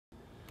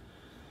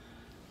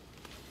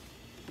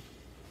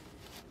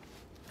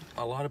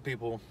a lot of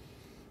people,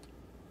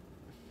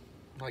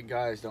 like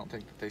guys, don't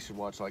think that they should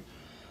watch like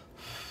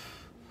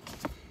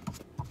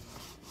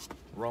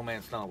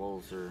romance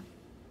novels or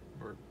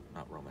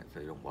not romance.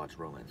 They don't watch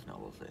romance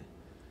novels.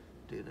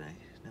 Do they?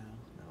 No,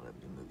 that'd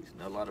be movies.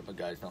 No, a lot of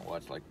guys don't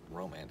watch like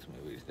romance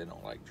movies. They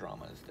don't like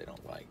dramas. They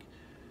don't like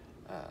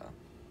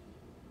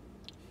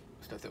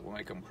stuff that will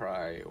make them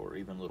cry, or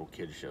even little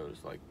kid shows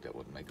like that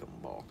would make them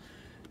bawl.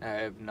 I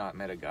have not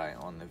met a guy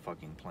on the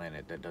fucking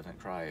planet that doesn't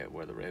cry at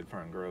Where the Red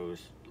Fern Grows,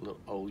 Little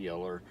Old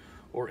Yeller,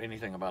 or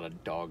anything about a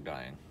dog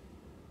dying.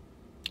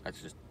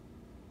 That's just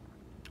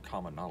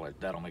common knowledge.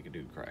 That'll make a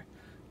dude cry,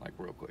 like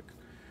real quick.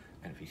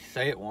 And if you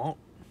say it won't,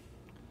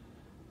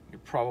 you're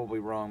probably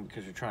wrong,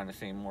 because you're trying to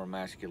seem more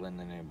masculine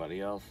than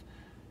anybody else.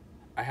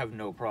 I have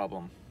no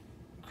problem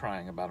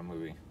crying about a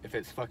movie. If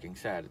it's fucking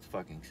sad, it's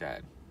fucking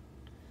sad.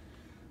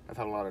 I've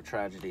had a lot of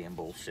tragedy and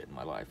bullshit in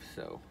my life,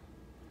 so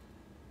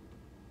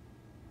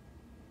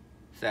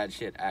sad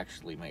shit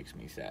actually makes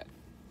me sad.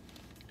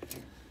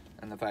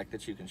 And the fact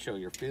that you can show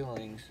your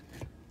feelings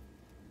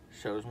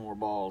shows more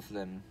balls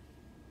than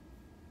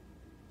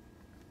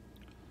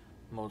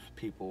most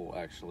people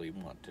actually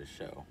want to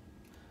show.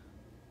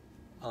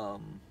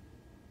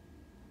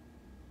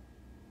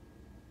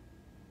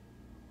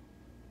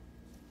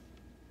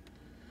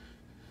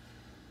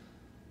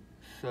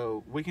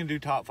 So we can do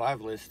top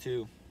 5 lists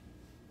too.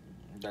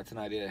 That's an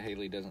idea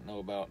Haley doesn't know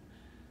about,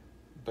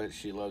 but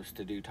she loves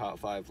to do top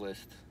 5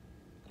 lists,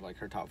 like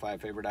her top 5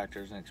 favorite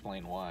actors, and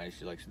explain why.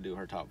 She likes to do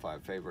her top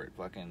 5 favorite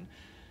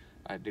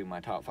I do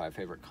my top 5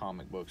 favorite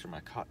comic books, or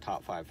my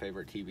top 5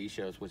 favorite TV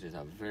shows, which is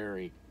a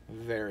very,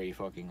 very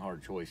fucking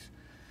hard choice.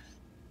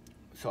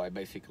 So I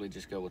basically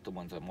just go with the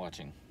ones I'm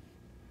watching.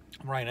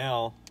 Right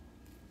now,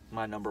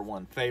 my number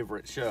 1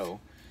 favorite show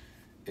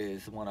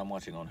is the one I'm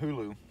watching on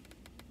Hulu,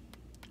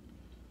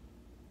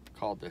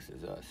 called This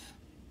Is Us.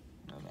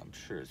 And I'm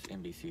sure it's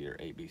NBC or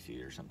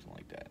ABC or something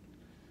like that.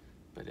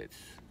 But it's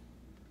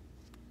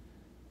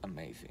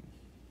amazing.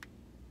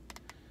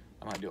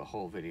 I might do a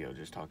whole video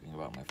just talking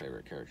about my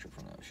favorite character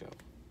from that show.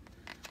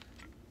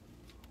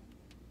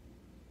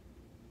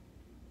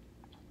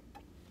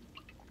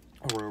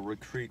 Or a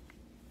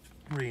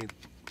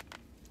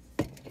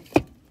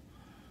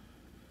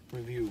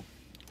review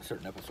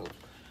certain episodes.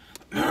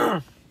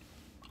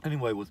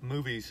 Anyway, with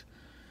movies,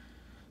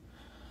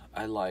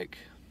 I like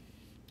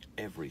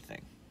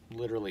everything.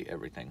 Literally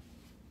everything.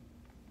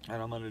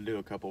 And I'm going to do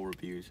a couple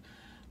reviews.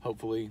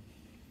 Hopefully,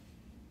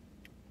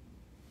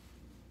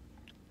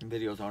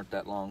 videos aren't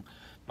that long.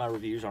 My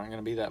reviews aren't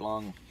going to be that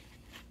long.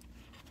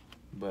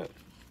 But,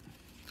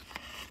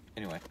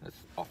 anyway, that's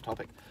off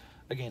topic.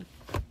 Again,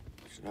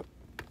 shut up.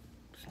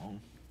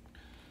 Song.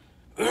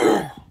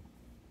 I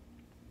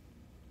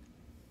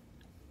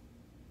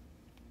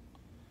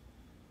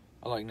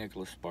like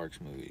Nicholas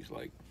Sparks movies,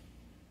 like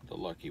The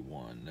Lucky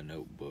One, The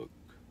Notebook,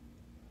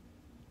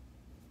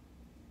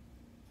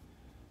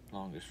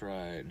 Longest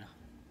Ride,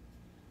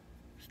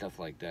 stuff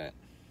like that.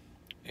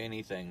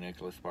 Anything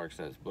Nicholas Sparks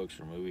does, books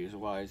or movies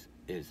wise,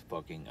 is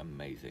fucking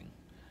amazing.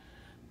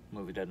 The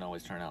movie doesn't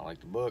always turn out like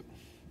the book,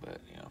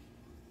 but you know,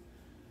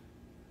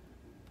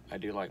 I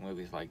do like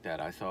movies like that.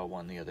 I saw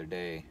one the other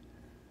day,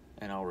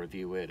 and I'll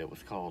review it. It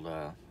was called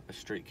A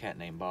Street Cat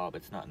Named Bob.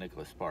 It's not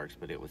Nicholas Sparks,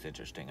 but it was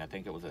interesting. I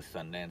think it was a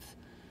Sundance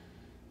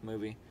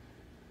movie.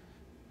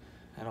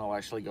 And I'll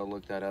actually go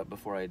look that up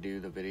before I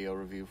do the video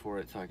review for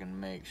it, so I can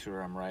make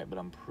sure I'm right, but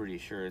I'm pretty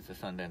sure it's a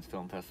Sundance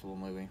Film Festival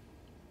movie.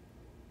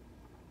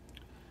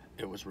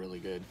 It was really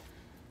good.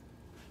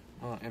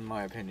 Well, in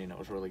my opinion, it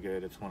was really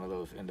good. It's one of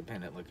those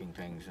independent looking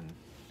things, and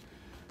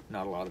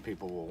not a lot of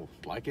people will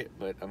like it,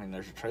 but I mean,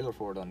 there's a trailer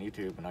for it on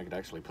YouTube, and I could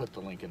actually put the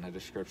link in the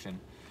description.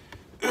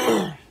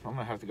 I'm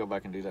gonna have to go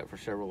back and do that for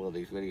several of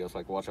these videos,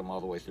 like watch them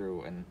all the way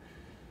through and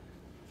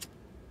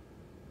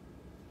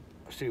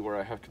see where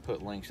I have to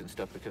put links and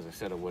stuff, because I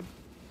said I would.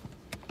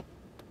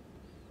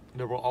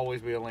 There will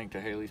always be a link to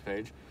Haley's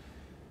page,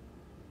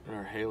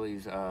 or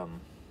Haley's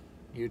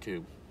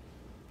YouTube.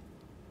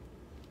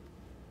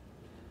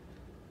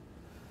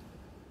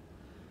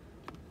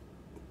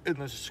 In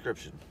the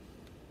description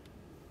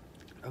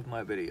of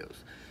my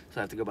videos. So I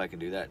have to go back and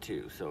do that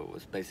too. So it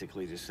was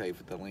basically just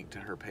save the link to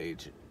her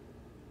page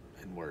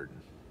in Word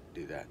and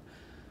do that.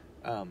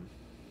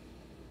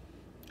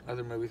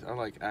 Other movies, I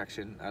like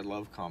action. I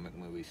love comic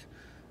movies.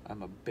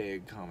 I'm a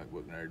big comic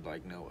book nerd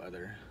like no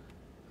other.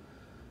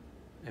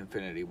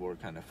 Infinity War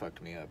kind of fucked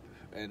me up.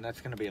 And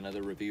that's going to be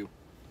another review.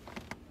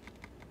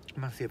 I'm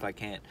going to see if I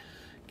can't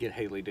get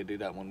Haley to do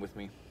that one with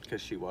me,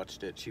 because she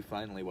watched it. She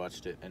finally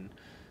watched it, and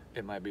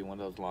it might be one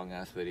of those long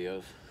ass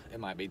videos. It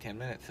might be 10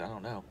 minutes. I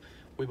don't know.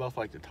 We both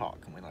like to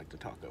talk, and we like to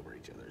talk over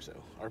each other. So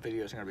our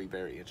videos are going to be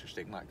very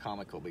interesting. Not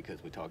comical,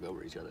 because we talk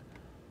over each other.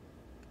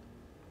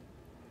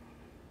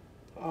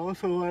 I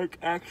also like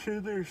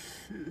action. There's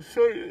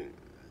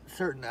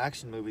certain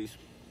action movies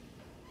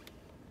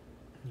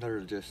that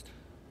are just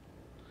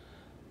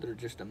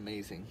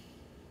amazing.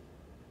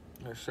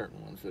 There's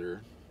certain ones that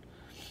are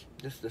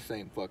just the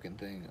same fucking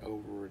thing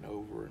over and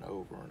over and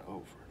over and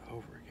over and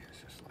over again.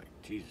 It's just like,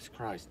 Jesus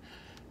Christ.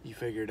 you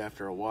figured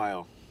after a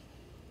while,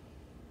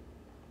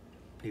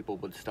 people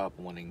would stop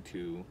wanting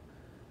to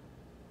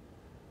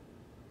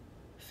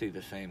see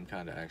the same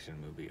kind of action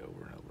movie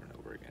over and over and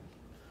over again.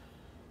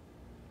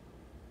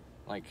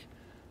 Like,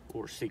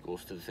 or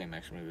sequels to the same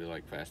action movie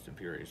like Fast and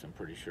Furious. I'm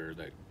pretty sure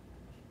that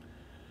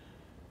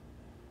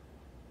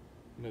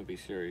movie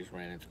series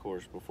ran its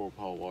course before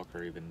Paul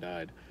Walker even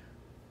died.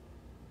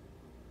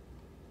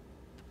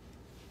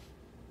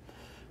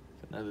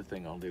 Another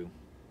thing I'll do,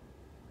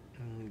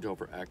 go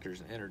over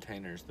actors and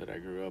entertainers that I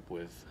grew up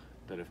with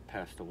that have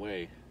passed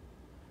away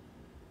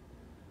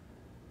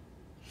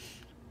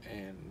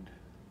and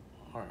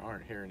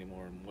aren't here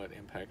anymore, and what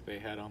impact they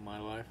had on my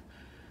life.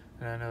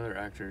 And I know they're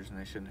actors and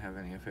they shouldn't have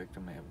any effect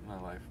on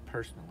my life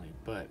personally,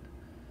 but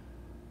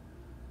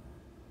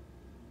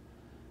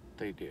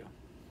they do.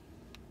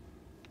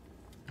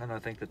 And I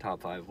think the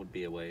top 5 would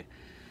be a way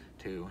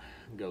to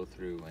go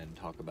through and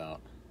talk about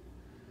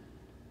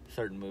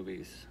certain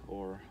movies,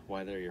 or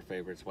why they're your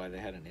favorites, why they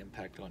had an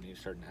impact on you,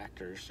 certain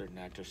actors, certain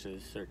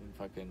actresses, certain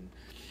fucking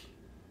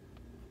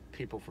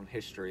people from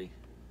history,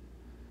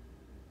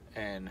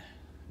 and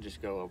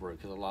just go over it,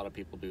 because a lot of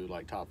people do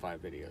like top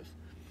 5 videos.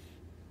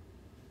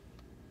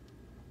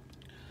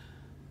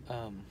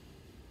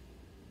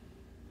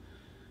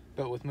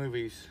 But with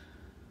movies,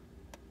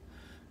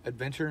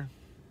 adventure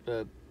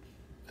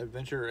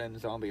and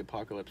zombie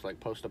apocalypse, like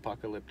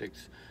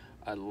post-apocalyptics,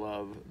 I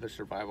love the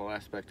survival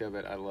aspect of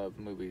it. I love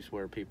movies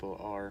where people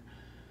are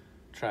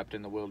trapped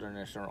in the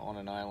wilderness or on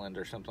an island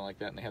or something like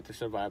that, and they have to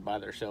survive by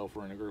themselves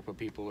or in a group of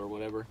people or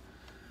whatever.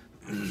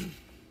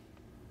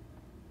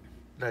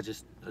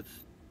 That's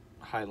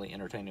highly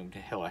entertaining. To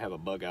hell, I have a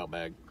bug out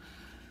bag,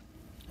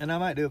 and I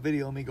might do a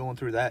video of me going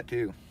through that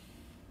too.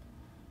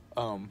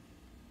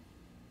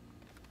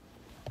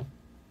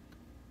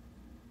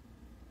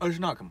 It's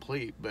not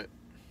complete, but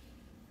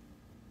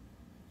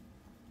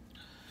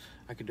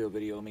I could do a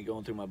video of me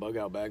going through my bug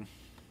out bag.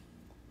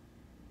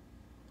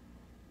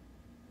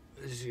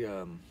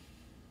 You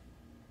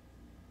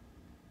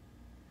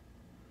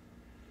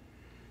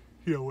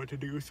know what to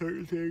do with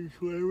certain things,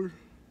 whatever.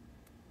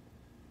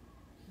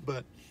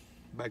 But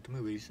back to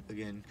movies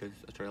again, because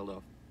I trailed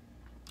off.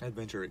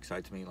 Adventure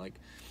excites me. Like,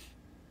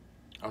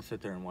 I'll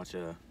sit there and watch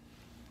a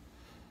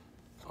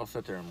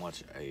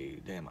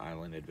damn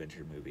island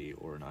adventure movie,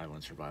 or an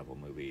island survival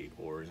movie,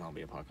 or a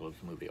zombie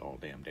apocalypse movie all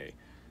damn day.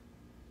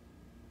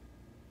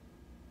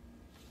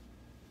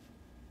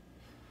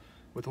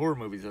 With horror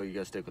movies, though, you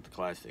gotta stick with the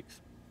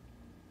classics,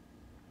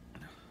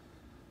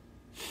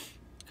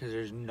 because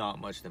there's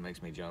not much that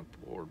makes me jump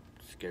or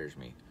scares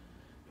me.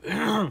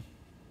 I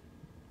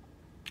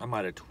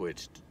might have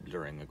twitched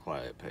during a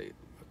quiet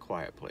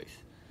place.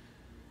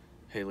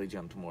 Haley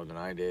jumped more than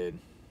I did.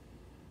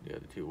 The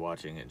other two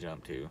watching it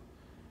jumped too.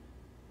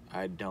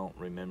 I don't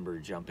remember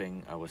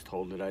jumping. I was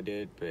told that I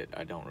did, but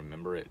I don't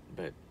remember it.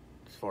 But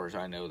as far as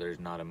I know, there's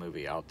not a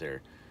movie out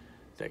there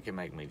that can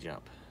make me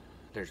jump.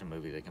 There's a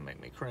movie that can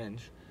make me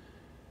cringe,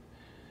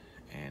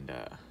 and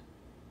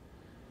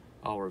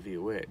I'll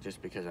review it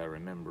just because I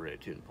remember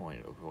it to the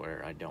point of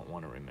where I don't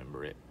want to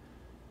remember it.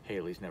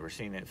 Haley's never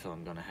seen it, so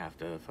I'm gonna have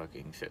to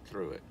fucking sit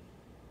through it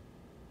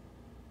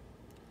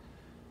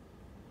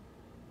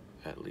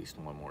at least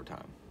one more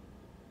time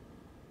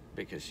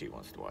because she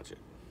wants to watch it.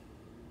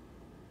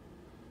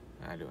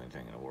 I'd do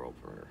anything in the world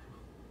for her.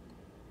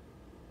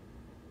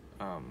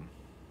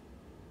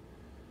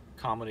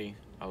 Comedy.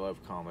 I love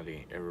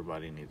comedy.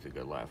 Everybody needs a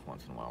good laugh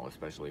once in a while,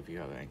 especially if you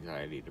have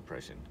anxiety,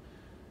 depression.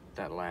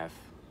 That laugh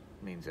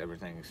means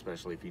everything,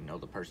 especially if you know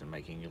the person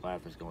making you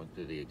laugh is going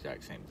through the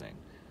exact same thing.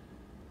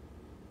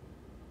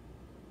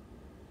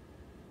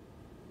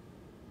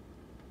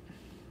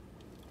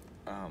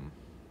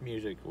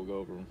 Music. We'll go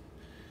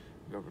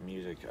over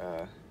music.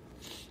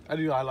 I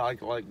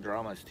like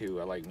dramas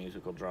too. I like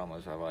musical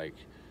dramas. I like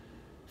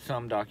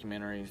some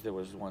documentaries. There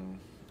was one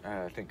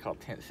I think called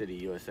Tent City,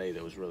 USA,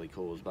 that was really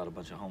cool. It was about a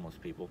bunch of homeless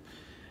people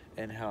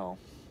and how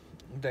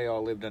they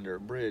all lived under a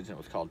bridge, and it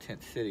was called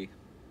Tent City.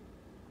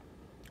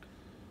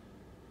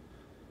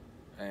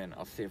 And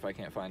I'll see if I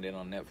can't find it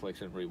on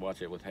Netflix and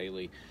rewatch it with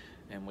Haley,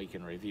 and we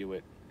can review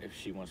it if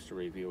she wants to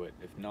review it.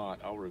 If not,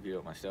 I'll review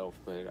it myself,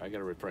 but I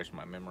gotta refresh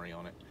my memory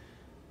on it.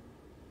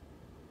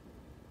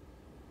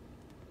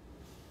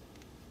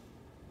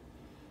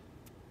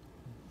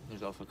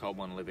 There's also called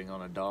one Living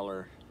on a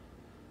Dollar.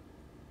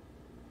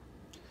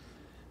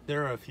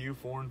 There are a few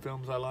foreign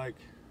films I like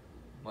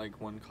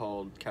one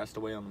called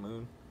Castaway on the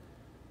Moon.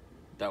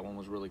 That one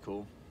was really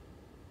cool.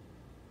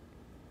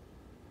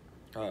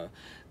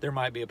 There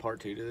might be a part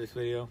 2 to this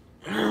video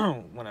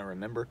when I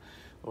remember,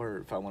 or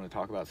if I want to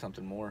talk about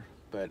something more.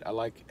 But I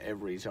like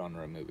every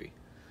genre of movie.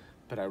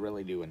 But I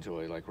really do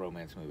enjoy like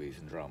romance movies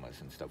and dramas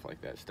and stuff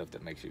like that. Stuff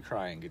that makes you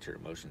cry and get your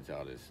emotions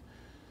out is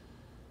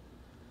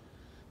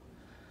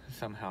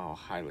somehow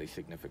highly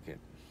significant.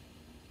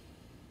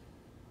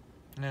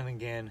 And then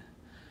again,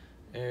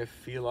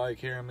 if you like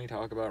hearing me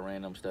talk about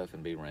random stuff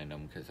and be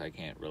random, because I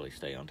can't really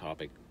stay on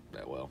topic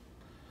that well.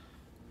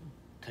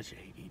 Touch of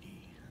ADD.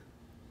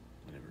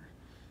 Whatever.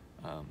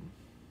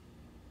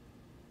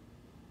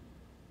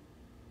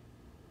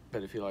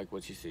 But if you like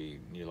what you see,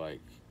 and you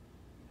like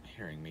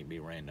hearing me be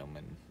random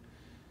and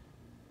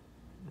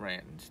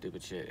rant and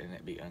stupid shit and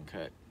it be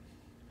uncut,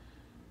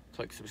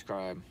 click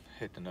subscribe,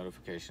 hit the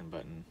notification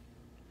button,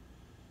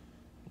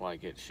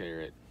 like it,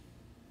 share it,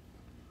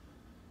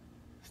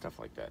 stuff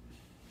like that.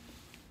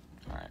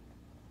 Alright.